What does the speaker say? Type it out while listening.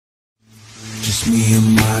just me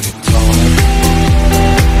and my guitar.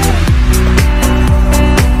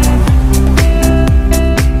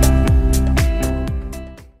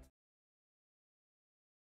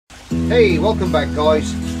 Hey, welcome back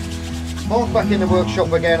guys. Mark back in the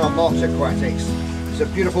workshop again on Mark's Aquatics. It's a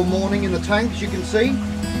beautiful morning in the tank, as you can see.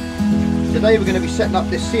 Today we're going to be setting up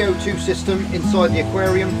this CO2 system inside the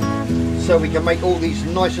aquarium so we can make all these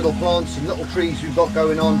nice little plants and little trees we've got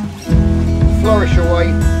going on flourish away,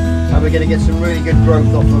 and we're going to get some really good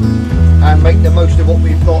growth off them and make the most of what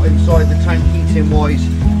we've got inside the tank, heating wise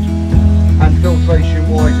and filtration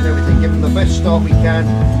wise and everything. Give them the best start we can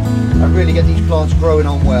and really get these plants growing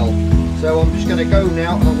on well. So I'm just going to go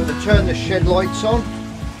now and I'm going to turn the shed lights on.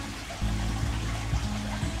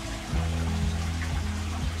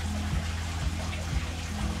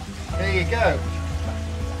 There you go.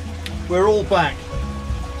 We're all back.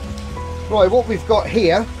 Right, what we've got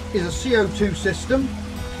here is a CO2 system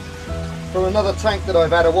from another tank that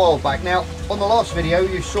I've had a while back. Now, on the last video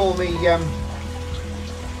you saw me,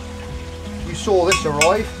 you saw this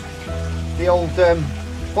arrive, the old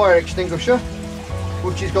fire extinguisher,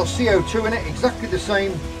 which has got CO2 in it, exactly the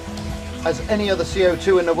same as any other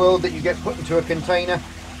CO2 in the world that you get put into a container.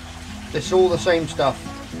 It's all the same stuff.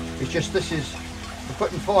 It's just this is for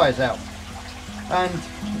putting fires out, and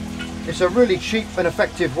it's a really cheap and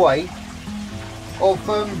effective way of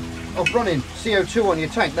running CO2 on your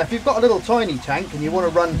tank. Now if you've got a little tiny tank and you want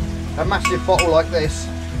to run a massive bottle like this,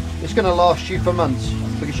 it's going to last you for months,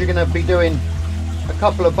 because you're going to be doing a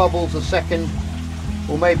couple of bubbles a second,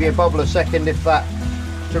 or maybe a bubble a second if that,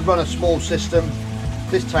 to run a small system.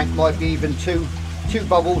 This tank might be even two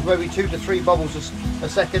bubbles, maybe 2 to 3 bubbles a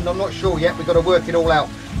second. I'm not sure yet, we've got to work it all out.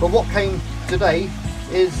 But what came today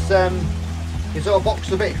is our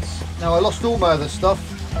box of bits. Now I lost all my other stuff.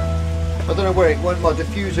 I don't know where it went. My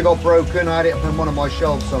diffuser got broken. I had it up on one of my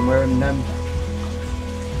shelves somewhere, and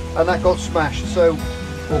that got smashed, so,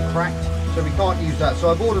 or cracked, so we can't use that.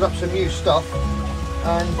 So I've ordered up some new stuff,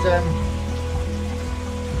 and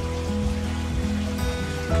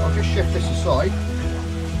I'll just shift this aside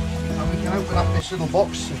and we can open up this little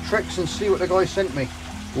box of tricks and see what the guy sent me.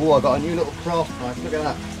 Oh, I got a new little craft knife, look at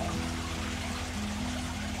that.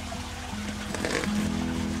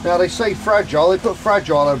 Now they say fragile, they put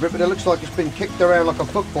fragile over it, but it looks like it's been kicked around like a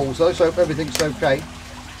football, so let's hope everything's okay.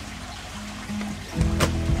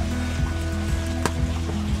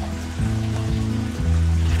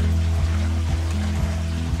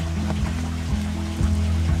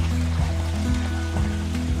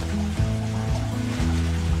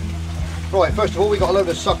 Right, first of all we got a load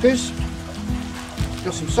of suckers.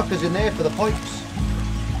 Got some suckers in there for the pipes.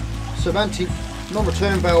 Some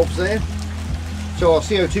non-return valves there, so our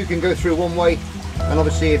CO2 can go through one way, and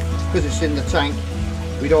obviously because it's in the tank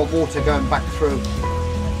we don't want water going back through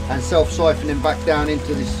and self-siphoning back down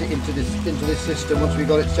into this system once we've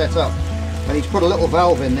got it set up. And he's put a little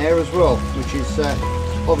valve in there as well, which is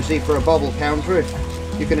obviously for a bubble counter.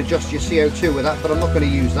 You can adjust your CO2 with that, but I'm not going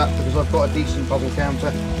to use that because I've got a decent bubble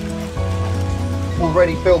counter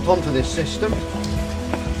already built onto this system.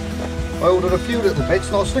 I ordered a few little bits,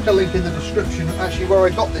 and I'll stick a link in the description actually where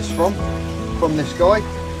I got this from this guy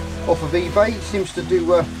off of eBay. It seems to do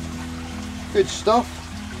good stuff.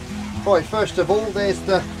 Right, first of all there's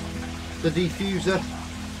the diffuser.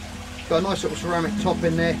 Got a nice little ceramic top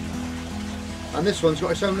in there, and this one's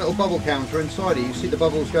got its own little bubble counter inside it. You see the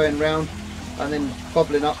bubbles going round and then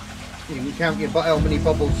bubbling up. You can count how many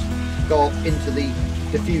bubbles go up into the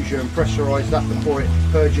diffuser and pressurise that before it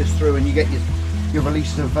purges through, and you get your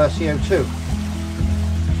release of CO2.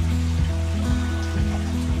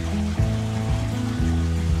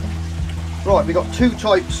 Right, we got 2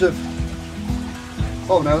 types of,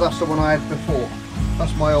 oh no, that's the one I had before,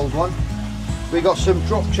 that's my old one. We got some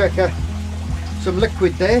drop checker, some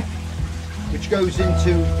liquid there, which goes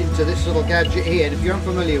into this little gadget here, and if you're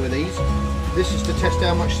unfamiliar with these, this is to test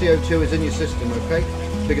how much CO2 is in your system, okay?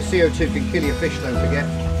 Because CO2 can kill your fish, don't forget,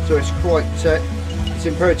 so it's quite it's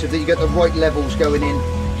imperative that you get the right levels going in.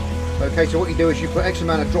 Okay, so what you do is you put X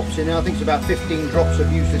amount of drops in there. I think it's about 15 drops.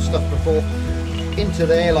 I've used this stuff before, into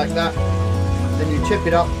there like that, then you tip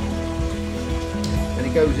it up and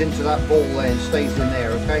it goes into that ball there and stays in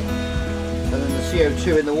there, okay? And then the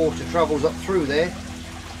CO2 in the water travels up through there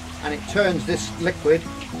and it turns this liquid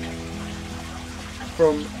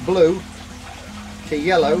from blue to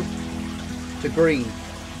yellow to green.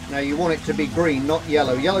 Now you want it to be green, not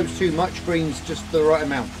yellow. Yellow's too much, green's just the right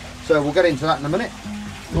amount. So we'll get into that in a minute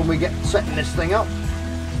when we get setting this thing up.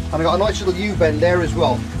 And I've got a nice little U-bend there as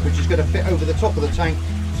well, which is going to fit over the top of the tank.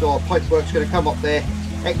 So our pipe work's going to come up there,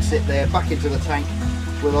 exit there, back into the tank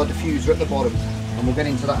with our diffuser at the bottom. And we'll get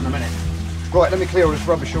into that in a minute. Right, let me clear all this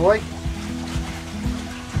rubbish away.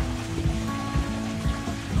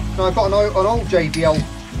 Now I've got an old JBL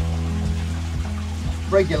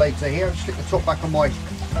regulator here. I'll stick the top back on my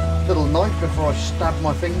little knife before I stab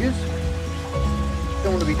my fingers.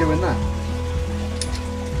 Don't want to be doing that.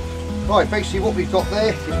 Right, basically what we've got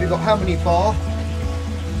there is we've got how many bar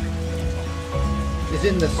is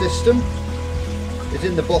in the system, is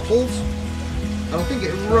in the bottles, and I think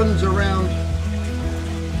it runs around,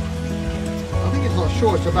 I think it's not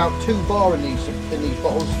sure, it's about 2 bar in these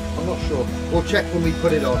bottles, I'm not sure, we'll check when we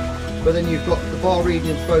put it on. But then you've got the bar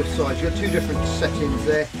readings both sides, you've got 2 different settings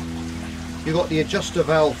there. You've got the adjuster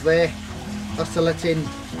valve there, that's to let in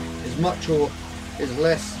as much or as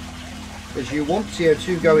less as you want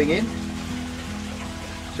CO2 going in.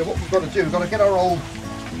 So what we've got to do, we've got to get our old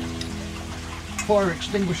fire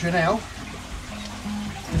extinguisher now.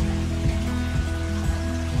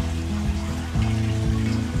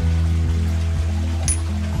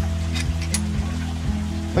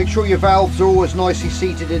 Make sure your valves are always nicely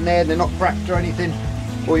seated in there and they're not cracked or anything,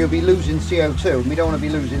 or you'll be losing CO2, and we don't want to be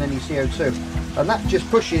losing any CO2. And that just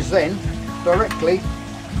pushes then directly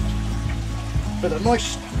with a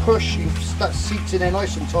nice push, that seats in there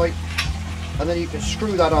nice and tight, and then you can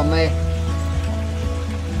screw that on there,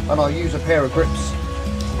 and I'll use a pair of grips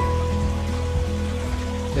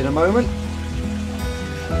in a moment,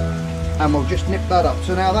 and we'll just nip that up.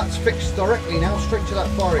 So now that's fixed directly now straight to that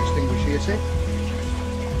fire extinguisher, you see,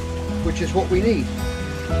 which is what we need.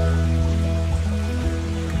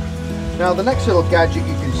 Now the next little gadget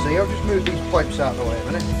you can see, I'll just move these pipes out of the way a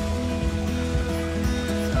minute.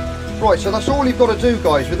 Right, so that's all you've got to do,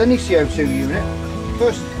 guys, with any CO2 unit.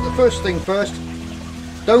 The first thing first,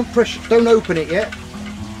 don't open it yet.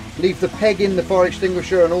 Leave the peg in the fire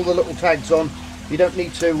extinguisher and all the little tags on. You don't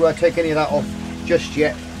need to take any of that off just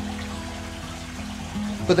yet.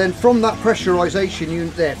 But then from that pressurization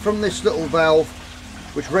unit there, from this little valve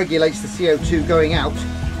which regulates the CO2 going out,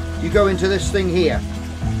 you go into this thing here.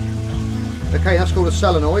 Okay, that's called a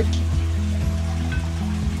solenoid.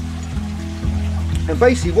 And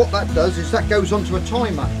basically what that does is that goes onto a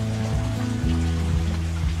timer.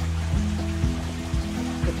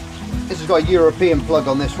 This has got a European plug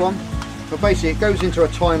on this one, but basically it goes into a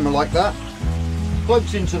timer like that,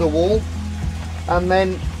 plugs into the wall, and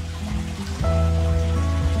then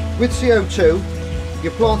with CO2,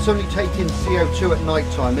 your plants only take in CO2 at night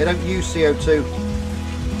time. They don't use CO2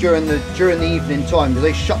 during the evening time, because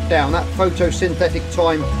they shut down. That photosynthetic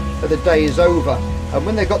time of the day is over, and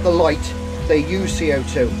when they've got the light, they use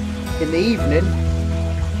CO2. In the evening,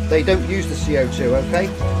 they don't use the CO2, okay?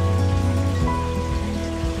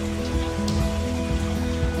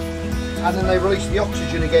 And then they release the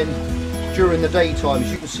oxygen again during the daytime.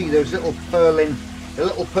 As you can see, those little the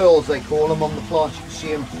little pearls they call them on the plants, you can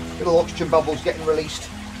see them, little oxygen bubbles getting released,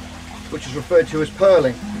 which is referred to as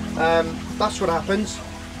pearling. That's what happens.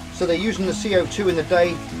 So they're using the CO2 in the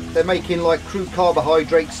day, they're making like crude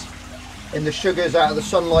carbohydrates in the sugars out of the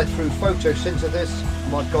sunlight through photosynthesis. Oh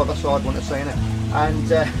my god, that's a hard one to say, isn't it?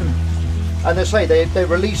 And they say they're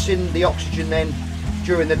releasing the oxygen then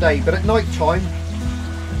during the day, but at night time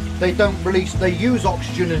they don't release. They use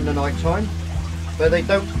oxygen in the night time, but they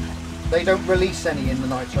don't release any in the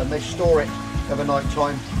night time. They store it over night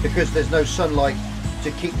time because there's no sunlight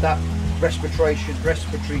to keep that respiratory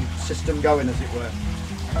system going, as it were.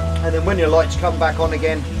 And then when your lights come back on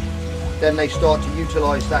again, then they start to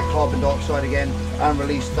utilise that carbon dioxide again and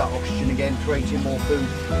release that oxygen again, creating more food,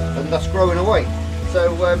 and thus growing away.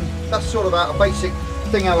 So that's sort of a basic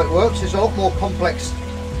thing how it works. There's a lot more complex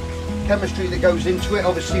chemistry that goes into it,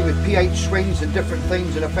 obviously with pH swings and different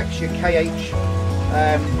things, and affects your KH.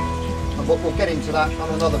 And we'll get into that on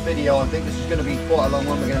another video. I think this is going to be quite a long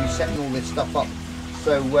one. We're going to be setting all this stuff up.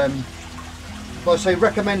 So like I say,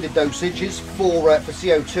 recommended dosages for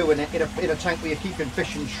CO2 in a tank where you're keeping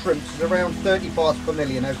fish and shrimps is around 30 parts per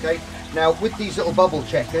million. Okay. Now with these little bubble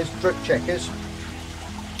checkers, drip checkers,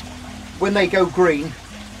 when they go green,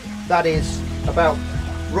 that is about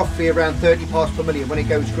roughly around 30 parts per million when it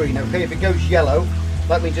goes green. Okay. If it goes yellow,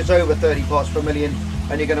 that means it's over 30 parts per million,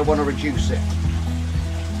 and you're going to want to reduce it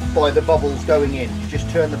by the bubbles going in. Just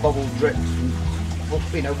turn the bubble drips from,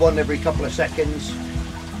 you know, one every couple of seconds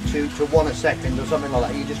to one a second or something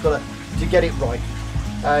like that. You just got to get it right,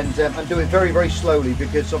 and do it very, very slowly,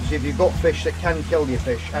 because obviously if you've got fish, that can kill your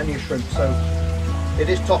fish and your shrimp, so it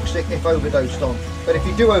is toxic if overdosed on. But if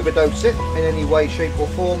you do overdose it in any way, shape or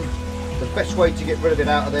form, the best way to get rid of it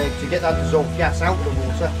out of there, to get that dissolved gas out of the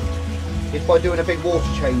water, is by doing a big water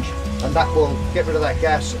change, and that will get rid of that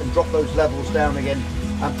gas and drop those levels down again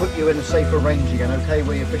and put you in a safer range again, okay,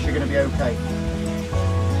 where your fish are going to be okay.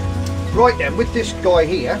 Right then, with this guy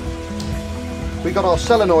here, we got our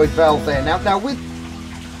solenoid valve there. Now with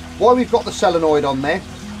why we've got the solenoid on there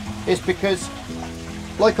is because,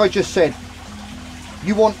 like I just said,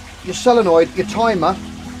 you want your solenoid, your timer,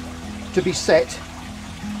 to be set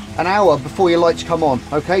an hour before your lights come on.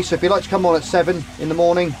 Okay, so if your lights come on at 7 in the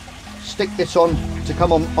morning, stick this on to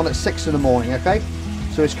come on at 6 in the morning. Okay,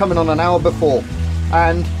 so it's coming on an hour before,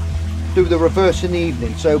 and do the reverse in the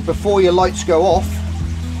evening. So before your lights go off,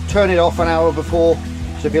 turn it off an hour before.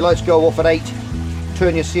 So if your lights go off at 8,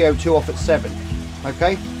 turn your CO2 off at 7.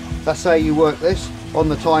 Okay, that's how you work this on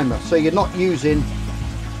the timer. So you're not using,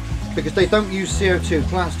 because they don't use CO2,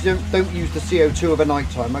 plants don't use the CO2 of a night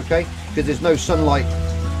time. Okay, because there's no sunlight,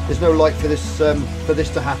 there's no light for this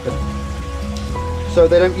to happen, so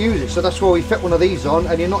they don't use it. So that's why we fit one of these on,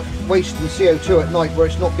 and you're not wasting CO2 at night where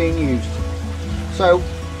it's not being used. So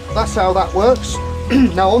that's how that works.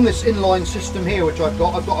 Now on this inline system here, which I've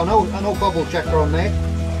got an old bubble checker on there,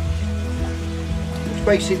 which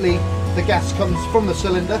basically the gas comes from the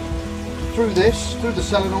cylinder through the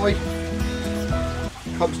solenoid,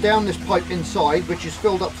 comes down this pipe inside, which is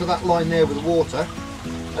filled up to that line there with water,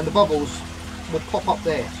 and the bubbles will pop up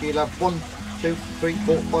there. So you'll have 1, 2, 3,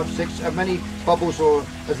 4, 5, 6, as many bubbles or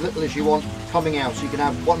as little as you want coming out. So you can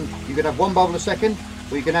have one bubble a second,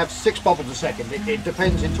 or you can have 6 bubbles a second. It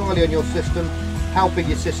depends entirely on your system, how big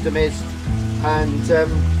your system is, and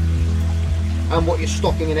what you're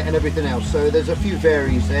stocking in it and everything else. So there's a few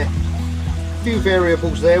variables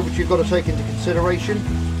there which you've got to take into consideration.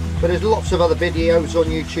 But there's lots of other videos on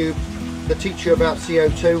YouTube that teach you about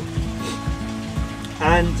CO2,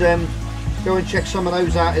 and go and check some of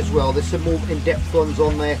those out as well. There's some more in-depth ones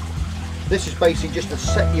on there. This is basically just to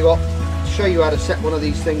set you up, show you how to set one of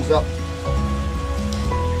these things up.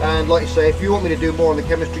 And like I say, if you want me to do more on the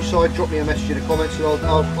chemistry side, drop me a message in the comments and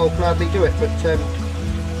I'll gladly do it. But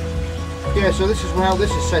yeah, so this is how this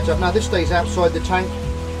is set up. Now this stays outside the tank,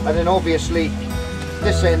 and then obviously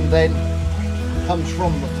this end then comes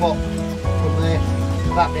from the top, from there.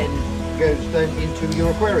 That end goes then into your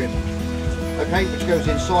aquarium, okay, which goes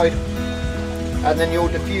inside, and then your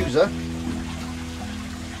diffuser,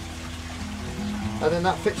 and then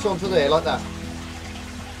that fits onto there like that.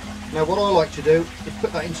 Now what I like to do is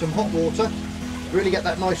put that in some hot water, really get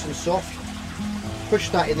that nice and soft, push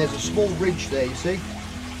that in. There's a small ridge there, you see,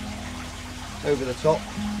 over the top.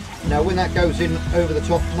 Now when that goes in over the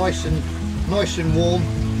top, nice and warm,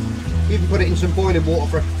 you can put it in some boiling water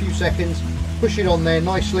for a few seconds, push it on there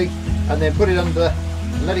nicely, and then put it under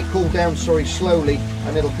and let it cool down, slowly,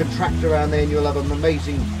 and it'll contract around there, and you'll have an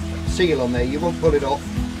amazing seal on there. You won't pull it off,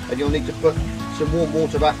 and you'll need to put some warm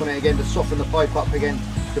water back on it again to soften the pipe up again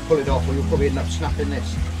to pull it off, or you'll probably end up snapping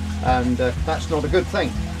this, and that's not a good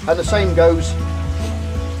thing. And the same goes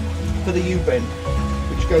for the U-bend,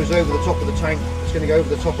 which goes over the top of the tank. It's going to go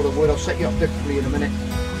over the top of the wood. I'll set you up differently in a minute,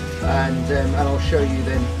 and I'll show you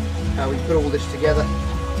then how we put all this together.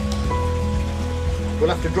 We'll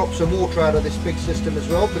have to drop some water out of this big system as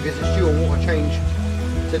well, because it's due a water change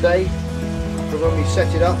today from when we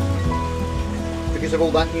set it up, because of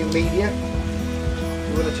all that new media.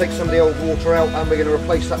 We're going to take some of the old water out, and we're going to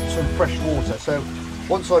replace that with some fresh water. So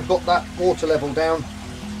once I've got that water level down,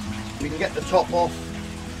 we can get the top off,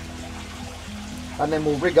 and then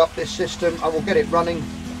we'll rig up this system and we'll get it running.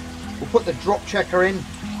 We'll put the drop checker in,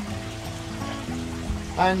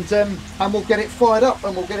 and we'll get it fired up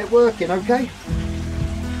and we'll get it working, okay?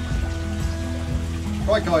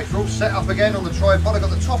 Right guys, we're all set up again on the tripod. I've got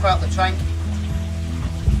the top out of the tank.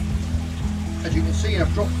 As you can see,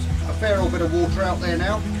 I've dropped a fair old bit of water out there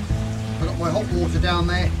now. I've got my hot water down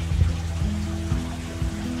there,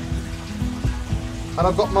 and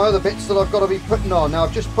I've got my other bits that I've got to be putting on. Now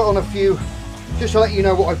I've just put on a few, just to let you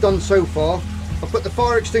know what I've done so far. I've put the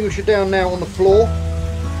fire extinguisher down now on the floor,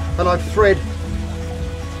 and I've thread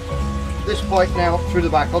this pipe now through the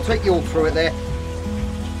back. I'll take you all through it there.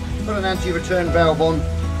 Put an anti-return valve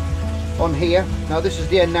on here. Now this is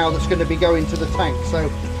the end now that's going to be going to the tank. So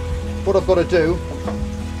what I've got to do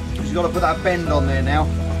is you've got to put that bend on there now.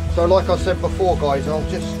 So like I said before guys, I'll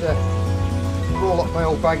just roll up my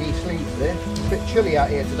old baggy sleeves there. It's a bit chilly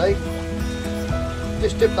out here today.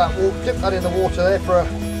 Just dip that in the water there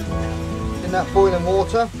in that boiling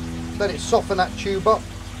water. Let it soften that tube up.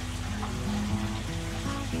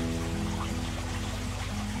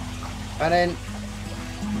 And then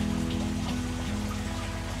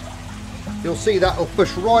you'll see that will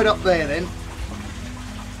push right up there then.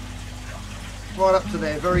 Right up to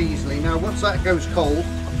there very easily. Now once that goes cold,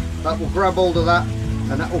 that will grab hold of that,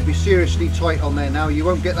 and that will be seriously tight on there. Now you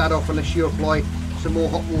won't get that off unless you apply some more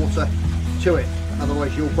hot water to it.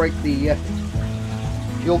 Otherwise you'll break the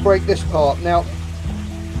you'll break this part. Now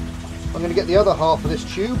I'm going to get the other half of this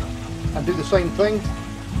tube and do the same thing.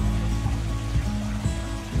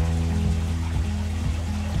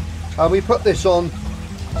 And we put this on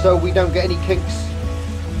so we don't get any kinks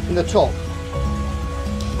in the top.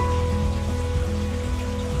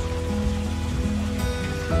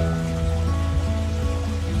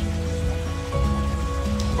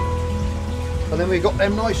 And then we got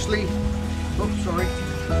them nicely, oops, sorry,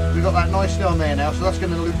 we got that nicely on there now, so that's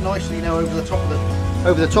going to loop nicely now over the top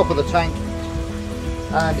of the tank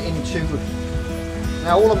and into.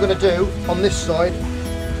 Now all I'm going to do on this side,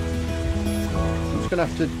 I'm just going to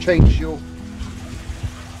have to change your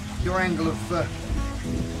angle of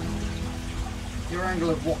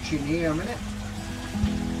watching here a minute.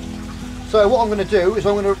 So what I'm going to do is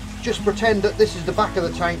I'm going to just pretend that this is the back of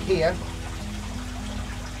the tank here.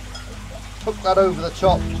 Hook that over the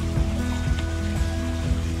top,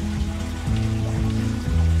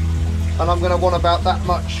 and I'm going to want about that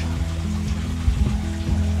much.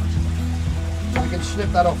 We can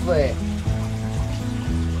snip that off there.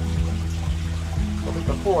 I think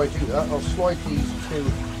before I do that, I'll slide these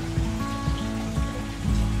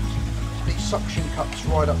suction cups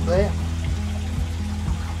right up there.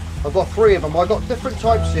 I've got 3 of them. I've got different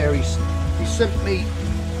types here. He's simply,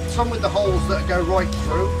 some with the holes that go right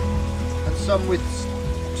through, and some with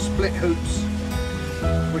split hoops,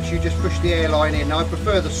 which you just push the airline in. Now I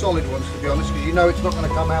prefer the solid ones, to be honest, because you know it's not going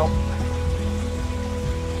to come out.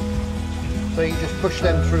 So you just push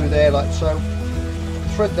them through there like so,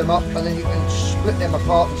 thread them up, and then you can split them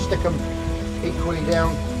apart and stick them equally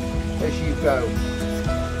down as you go.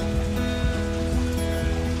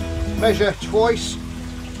 Measure twice,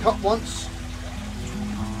 cut once.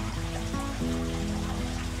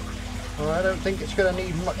 I don't think it's going to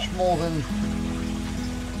need much more than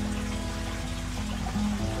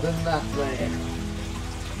that there.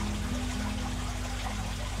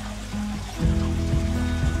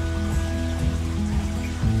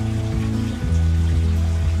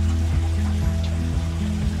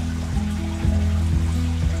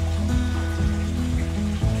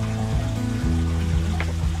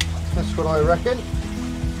 That's what I reckon,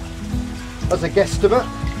 as a guesstimate.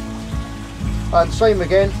 And same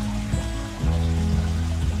again,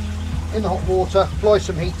 in the hot water, apply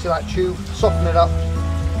some heat to that tube, soften it up.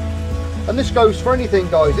 And this goes for anything,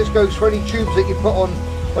 guys. This goes for any tubes that you put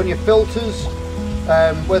on your filters,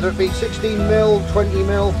 whether it be 16mm,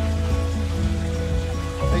 20mm.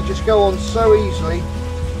 They just go on so easily.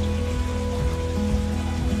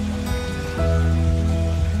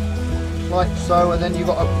 Like so, and then you've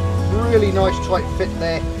got a really nice tight fit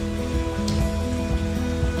there.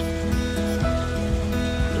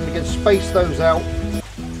 And we can space those out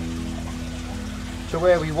to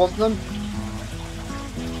where we want them.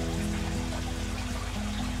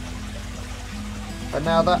 And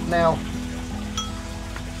now that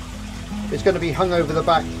is going to be hung over the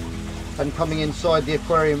back and coming inside the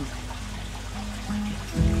aquarium.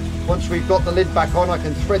 Once we've got the lid back on, I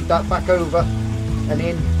can thread that back over and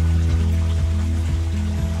in,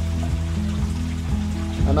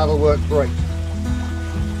 and that'll work great.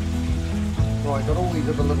 Right, got all these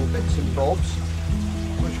other little bits and bobs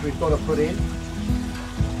which we've got to put in.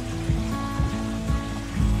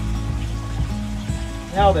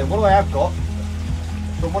 Now then, what I have got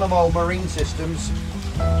from one of my old marine systems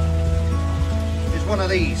is one of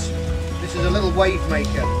these. This is a little wave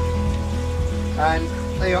maker, and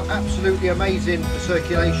they are absolutely amazing for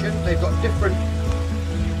circulation. They've got different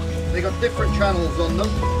channels on them.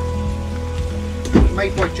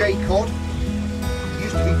 Made by J-Cod. It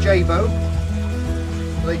used to be J-Bo.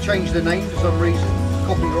 They changed the name for some reason,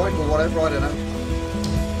 copyright or whatever, I don't know.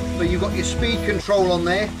 So you've got your speed control on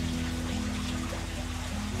there.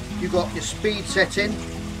 You've got your speed setting,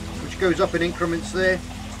 which goes up in increments there.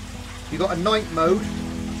 You've got a night mode,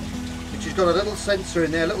 which has got a little sensor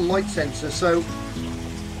in there, a little light sensor. So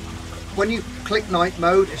when you click night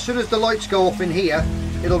mode, as soon as the lights go off in here,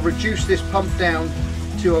 it'll reduce this pump down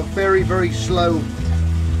to a very, very slow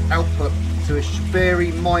output. So it's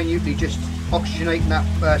very minutely just oxygenating that,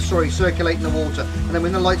 circulating the water. And then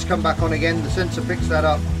when the lights come back on again, the sensor picks that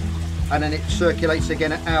up, and then it circulates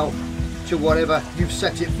again out to whatever you've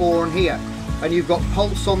set it for on here. And you've got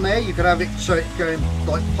pulse on there. You can have it so it's going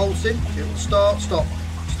like pulsing. It'll start, stop,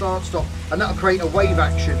 start, stop, and that'll create a wave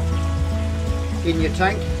action in your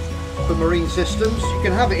tank for marine systems. You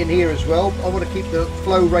can have it in here as well. I want to keep the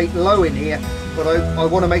flow rate low in here, but I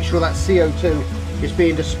want to make sure that CO2 is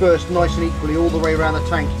being dispersed nice and equally all the way around the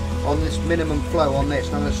tank on this minimum flow on this.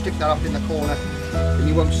 And I'm going to stick that up in the corner, and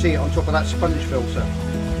you won't see it on top of that sponge filter.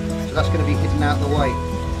 So that's going to be hidden out of the way.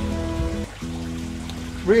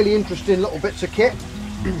 really interesting little bits of kit.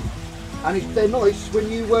 And they're nice when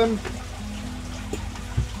you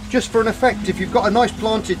just for an effect. If you've got a nice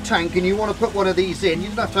planted tank and you want to put one of these in, you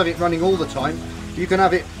don't have to have it running all the time. You can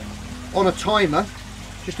have it on a timer,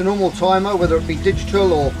 just a normal timer, whether it be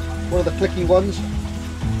digital or one of the clicky ones,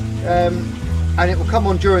 and it will come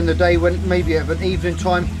on during the day, when maybe at an evening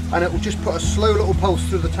time, and it will just put a slow little pulse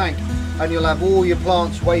through the tank, and you'll have all your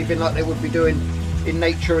plants waving like they would be doing in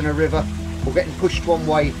nature in a river, or getting pushed one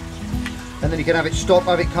way, and then you can have it stop,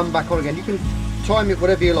 have it come back on again. You can time it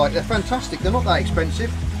whatever you like. They're fantastic. They're not that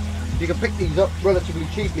expensive. You can pick these up relatively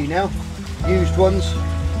cheaply now, used ones,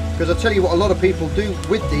 because I tell you what a lot of people do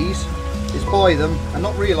with these is buy them and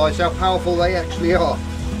not realise how powerful they actually are,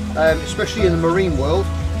 especially in the marine world.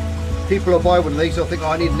 People will buy one of these, they'll think, oh,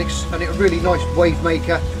 I need a really nice wave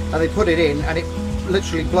maker, and they put it in and it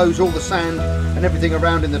literally blows all the sand and everything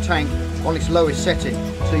around in the tank on its lowest setting.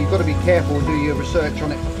 So you've got to be careful and do your research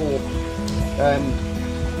on it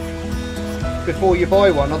before you buy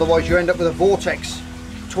one, otherwise you end up with a vortex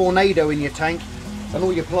tornado in your tank and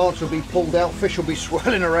all your plants will be pulled out, fish will be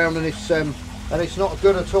swirling around, and it's not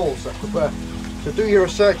good at all. So do your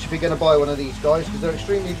research if you're going to buy one of these guys, because they're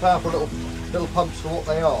extremely powerful little pumps for what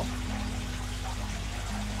they are.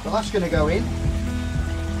 So that's going to go in.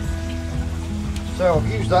 So I've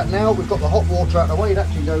used that now. We've got the hot water out of the way. It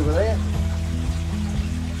actually goes over there.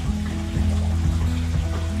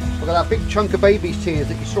 We've got that big chunk of baby's tears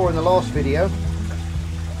that you saw in the last video.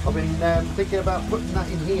 I've been thinking about putting that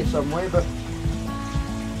in here somewhere, but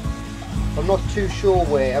I'm not too sure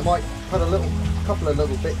where. I might put a couple of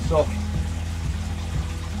little bits off,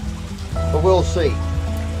 but we'll see.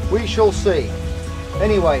 We shall see.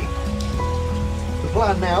 Anyway, the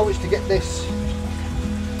plan now is to get this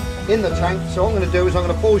in the tank. So what I'm going to do is I'm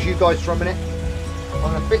going to pause you guys for a minute.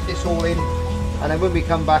 I'm going to fit this all in, and then when we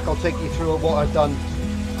come back I'll take you through what I've done,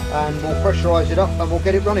 and we'll pressurise it up and we'll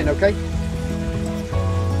get it running, okay?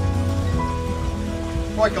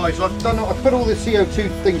 Right guys, I've put all the CO2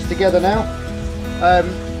 things together now.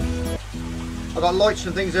 I've got lights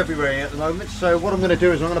and things everywhere at the moment, so what I'm going to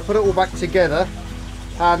do is I'm going to put it all back together,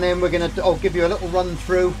 and then I'll give you a little run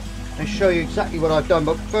through and show you exactly what I've done.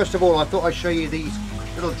 But first of all, I thought I'd show you these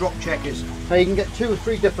little drop checkers. Now you can get 2 or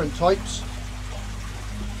 3 different types.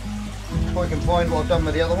 If I can find what I've done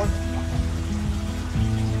with the other one.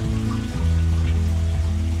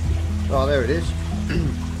 Oh, there it is.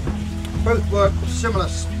 Both work similar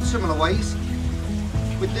ways.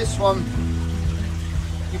 With this one,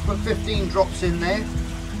 you put 15 drops in there,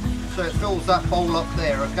 so it fills that bowl up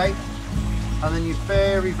there, okay? And then you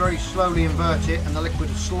very, very slowly invert it, and the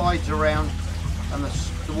liquid slides around, and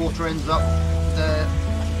the water ends up, the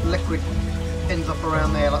liquid ends up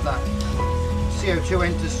around there like that. CO2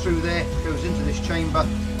 enters through there, goes into this chamber,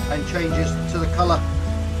 and changes to the colour,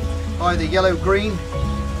 either yellow, green,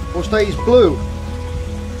 or stays blue.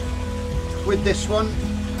 With this one,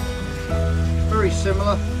 very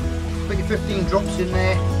similar. Put your 15 drops in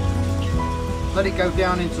there, let it go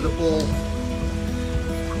down into the ball,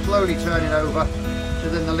 slowly turn it over, so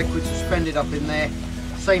then the liquid suspended up in there.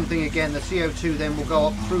 Same thing again, the CO2 then will go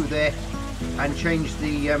up through there and change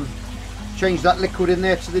that liquid in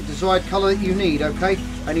there to the desired colour that you need, okay?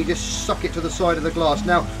 And you just suck it to the side of the glass.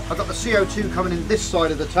 Now I've got the CO2 coming in this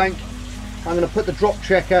side of the tank. I'm going to put the drop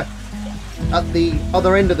checker at the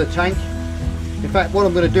other end of the tank. In fact, what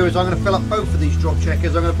I'm going to do is I'm going to fill up both of these drop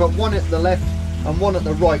checkers. I'm going to put one at the left and one at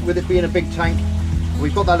the right, with it being a big tank.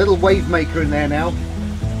 We've got that little wave maker in there now,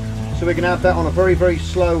 so we can have that on a very, very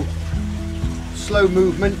slow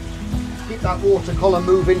movement. Keep that water column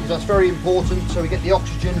moving, because that's very important, so we get the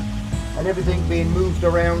oxygen and everything being moved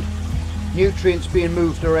around, nutrients being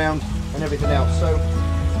moved around and everything else. So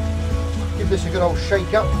give this a good old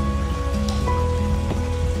shake up.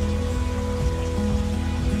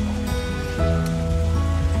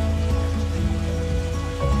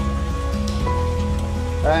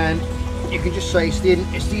 And you can just say it's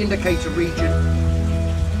the indicator region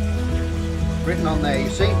written on there. You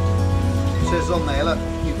see, it says on there, look,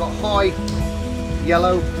 you've got high,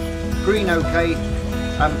 yellow, green okay,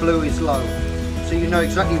 and blue is low, so you know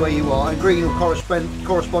exactly where you are. And green will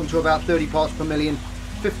correspond to about 30 parts per million.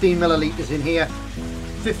 15 millilitres in here,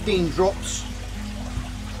 15 drops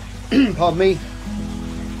pardon me.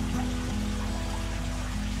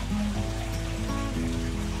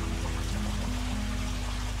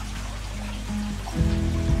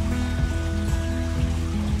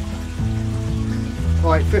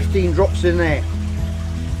 Right, 15 drops in there.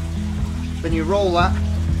 Then you roll that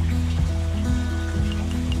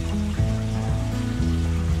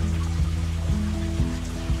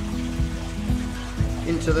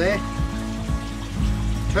into there.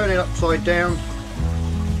 turn it upside down.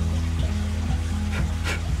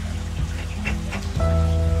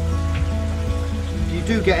 If you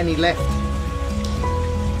do get any left,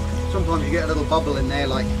 sometimes you get a little bubble in there,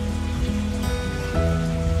 like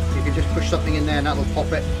you can just push something in there and that'll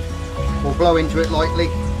pop it, or blow into it lightly.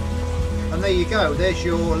 And there you go, there's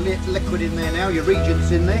your liquid in there now, your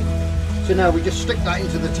reagent's in there. So now we just stick that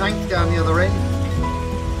into the tank down the other end,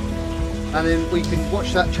 and then we can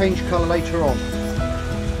watch that change colour later on.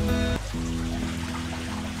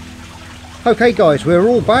 Okay guys, we're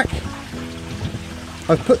all back.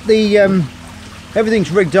 I've put the everything's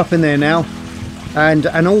rigged up in there now, and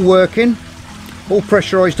all working, all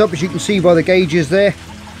pressurised up, as you can see by the gauges there.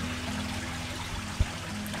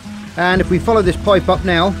 And if we follow this pipe up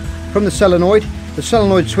now from the solenoid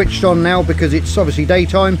switched on now because it's obviously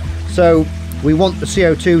daytime, so we want the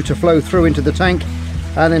CO2 to flow through into the tank,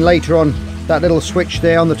 and then later on that little switch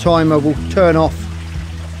there on the timer will turn off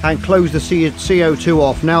and close the CO2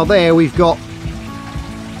 off. Now there we've got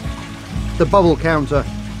the bubble counter.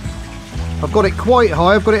 I've got it quite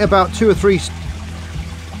high, I've got it about 2 or 3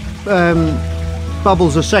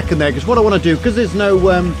 bubbles a second there, because what I want to do, because there's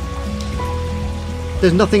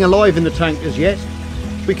nothing alive in the tank as yet,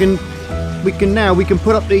 we can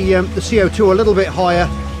put up the CO2 a little bit higher,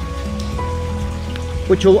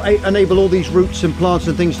 which will enable all these roots and plants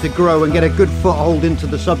and things to grow and get a good foothold into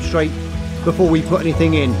the substrate before we put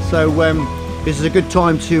anything in. So this is a good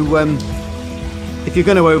time to, if you're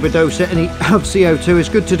going to overdose any of CO2, it's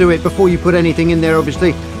good to do it before you put anything in there,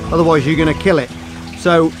 obviously, otherwise you're going to kill it.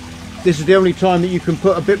 So this is the only time that you can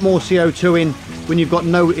put a bit more CO2 in, when you've got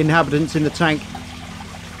no inhabitants in the tank,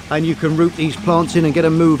 and you can root these plants in and get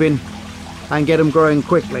them moving and get them growing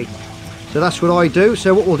quickly. So that's what I do.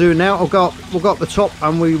 So what we'll do now, we'll go up the top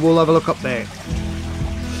and we will have a look up there.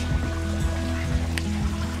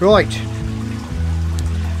 Right,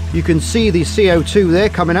 you can see the CO2 there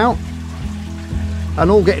coming out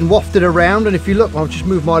and all getting wafted around. And if you look, I'll just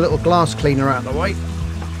move my little glass cleaner out of the way.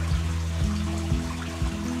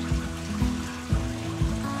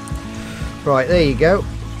 Right, there you go.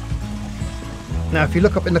 Now if you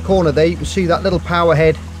look up in the corner there, you can see that little power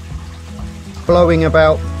head blowing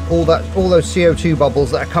about all those CO2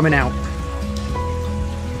 bubbles that are coming out.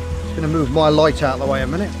 Just going to move my light out of the way a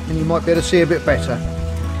minute and you might be able to see a bit better.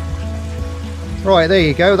 Right, there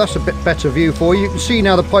you go, that's a bit better view for you. You can see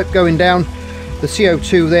now the pipe going down, the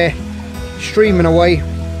CO2 there streaming away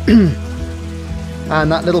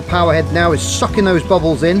and that little power head now is sucking those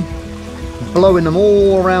bubbles in, blowing them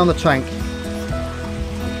all around the tank,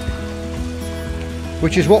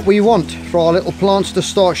 which is what we want for our little plants to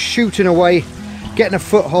start shooting away, getting a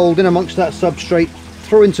foothold in amongst that substrate,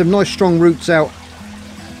 throwing some nice strong roots out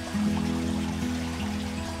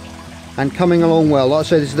and coming along well. Like I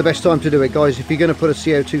say, this is the best time to do it, guys, if you're going to put a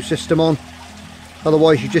CO2 system on.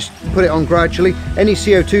 Otherwise you just put it on gradually. Any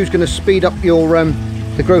CO2 is going to speed up your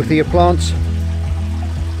the growth of your plants,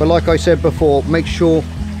 but like I said before, make sure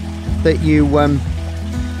that you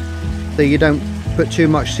don't put too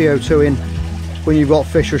much CO2 in when you've got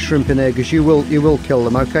fish or shrimp in there, because you will kill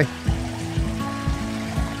them. Okay.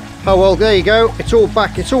 Oh well, there you go, it's all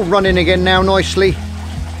back, it's all running again now nicely,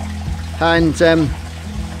 and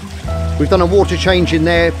we've done a water change in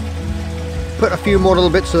there, put a few more little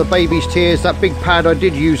bits of the baby's tears. That big pad I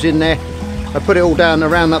did use in there, I put it all down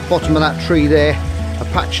around that bottom of that tree there, a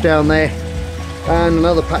patch down there and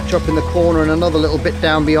another patch up in the corner and another little bit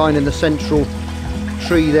down behind in the central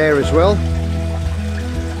tree there as well.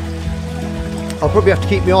 I'll probably have to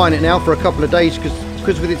keep my eye on it now for a couple of days,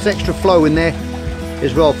 because with its extra flow in there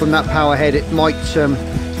as well from that power head, it might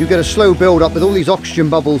you get a slow build up with all these oxygen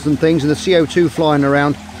bubbles and things and the CO2 flying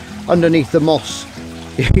around underneath the moss.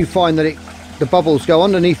 You find that the bubbles go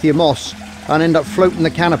underneath your moss and end up floating the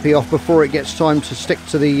canopy off before it gets time to stick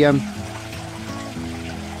to the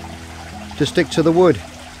wood.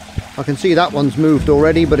 I can see that one's moved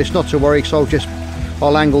already, but it's not to worry, because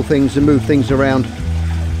I'll angle things and move things around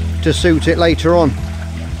to suit it later on.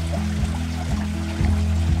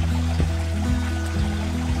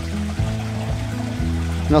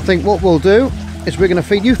 And I think what we'll do is we're going to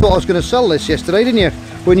feed. You thought I was going to sell this yesterday, didn't you?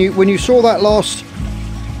 When you saw that last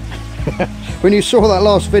when you saw that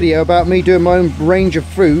last video about me doing my own range of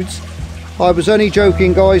foods, I was only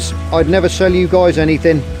joking, guys. I'd never sell you guys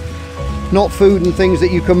anything, not food and things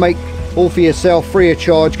that you can make all for yourself free of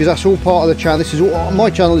charge, because that's all part of the channel. This is what my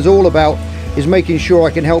channel is all about, is making sure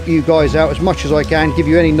I can help you guys out as much as I can, give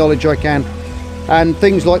you any knowledge I can, and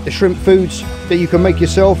things like the shrimp foods that you can make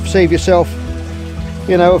yourself, save yourself,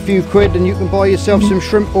 you know, a few quid, and you can buy yourself some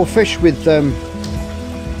shrimp or fish with the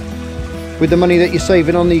money that you're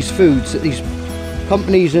saving on these foods, these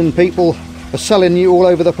companies and people are selling you all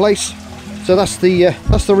over the place. So that's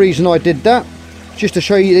the reason I did that, just to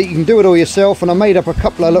show you that you can do it all yourself. And I made up a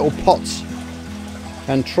couple of little pots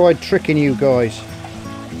and tried tricking you guys.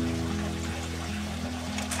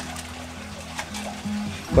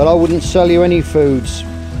 But I wouldn't sell you any foods.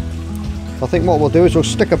 I think what we'll do is we'll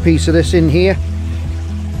stick a piece of this in here.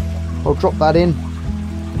 I'll drop that in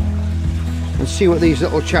and see what these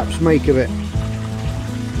little chaps make of it.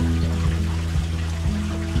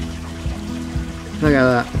 Look at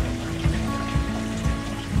that.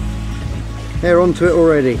 They're onto it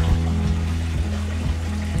already.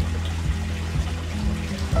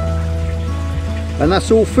 And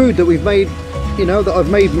that's all food that we've made, you know, that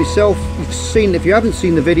I've made myself. You've seen, if you haven't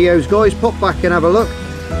seen the videos, guys, pop back and have a look.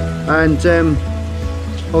 And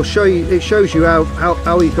I'll show you, it shows you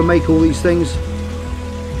how you can make all these things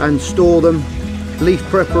and store them, leaf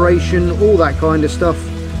preparation, all that kind of stuff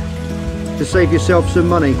to save yourself some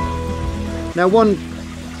money. Now one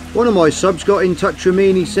of my subs got in touch with me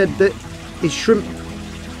and he said that his shrimp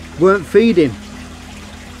weren't feeding,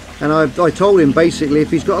 and I told him basically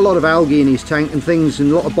if he's got a lot of algae in his tank and things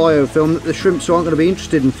and a lot of biofilm, that the shrimps aren't going to be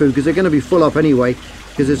interested in food, because they're going to be full up anyway,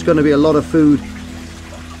 because there's going to be a lot of food,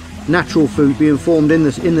 natural food, being formed in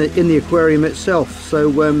the aquarium itself.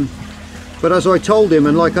 So but as I told him,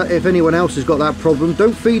 and like if anyone else has got that problem,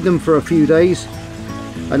 don't feed them for a few days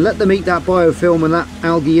and let them eat that biofilm and that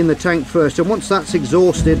algae in the tank first, and once that's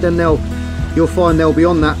exhausted, then you'll find they'll be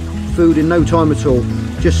on that food in no time at all.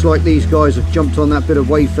 Just like these guys have jumped on that bit of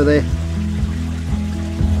wafer there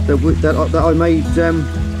that I made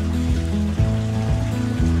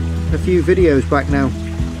a few videos back now.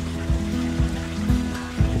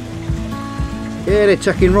 Yeah, they're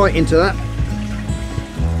tucking right into that.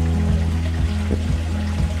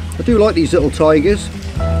 I do like these little tigers.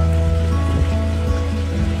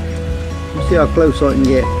 Let's see how close I can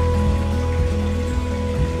get.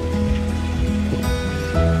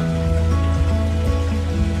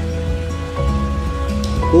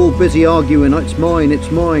 All busy arguing, it's mine, it's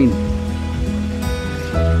mine.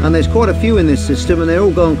 And there's quite a few in this system, and they're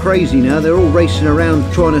all going crazy now. They're all racing around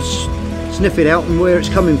trying to sniff it out and where it's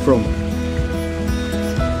coming from.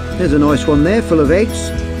 There's a nice one there, full of eggs.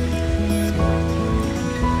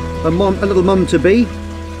 A little mum to be.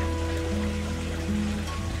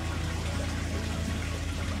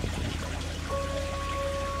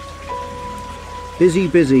 Busy,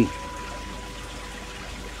 busy.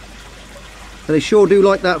 They sure do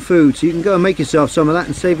like that food, so you can go and make yourself some of that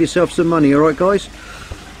and save yourself some money. Alright guys,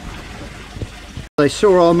 they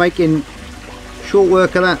sure are making short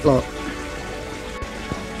work of that lot.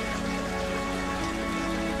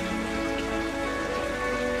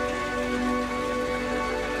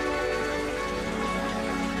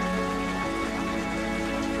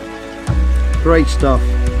 Great stuff.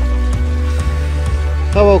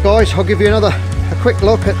 Oh well guys, I'll give you a quick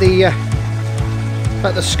look at the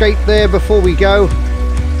scape there before we go.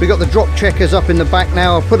 We got the drop checkers up in the back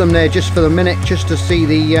now. I'll put them there just for the minute, just to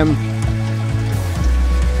see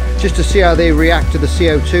how they react to the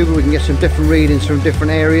CO2. We can get some different readings from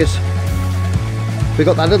different areas. We've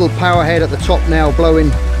got that little power head at the top now blowing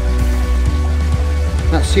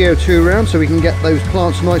that CO2 around, so we can get those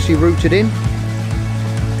plants nicely rooted in.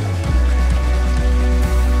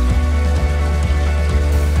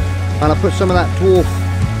 And I put some of that dwarf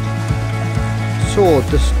sword,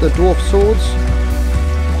 the dwarf swords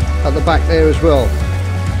at the back there as well,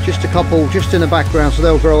 just a couple just in the background, so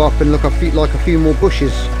they'll grow up and look like a few more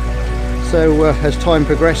bushes, so as time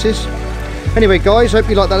progresses. Anyway guys, hope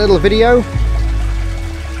you like that little video.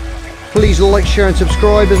 Please like, share and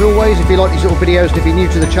subscribe as always if you like these little videos, and if you're new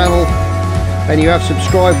to the channel and you have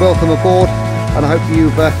subscribed, welcome aboard. And I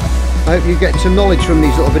hope you're getting some knowledge from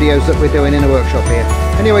these little videos that we're doing in the workshop here.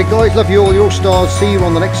 Anyway guys, love you all, you're all stars. See you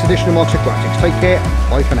on the next edition of Mark's Aquatics. Take care,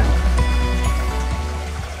 bye for now.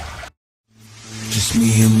 Just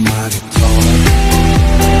me and my guitar.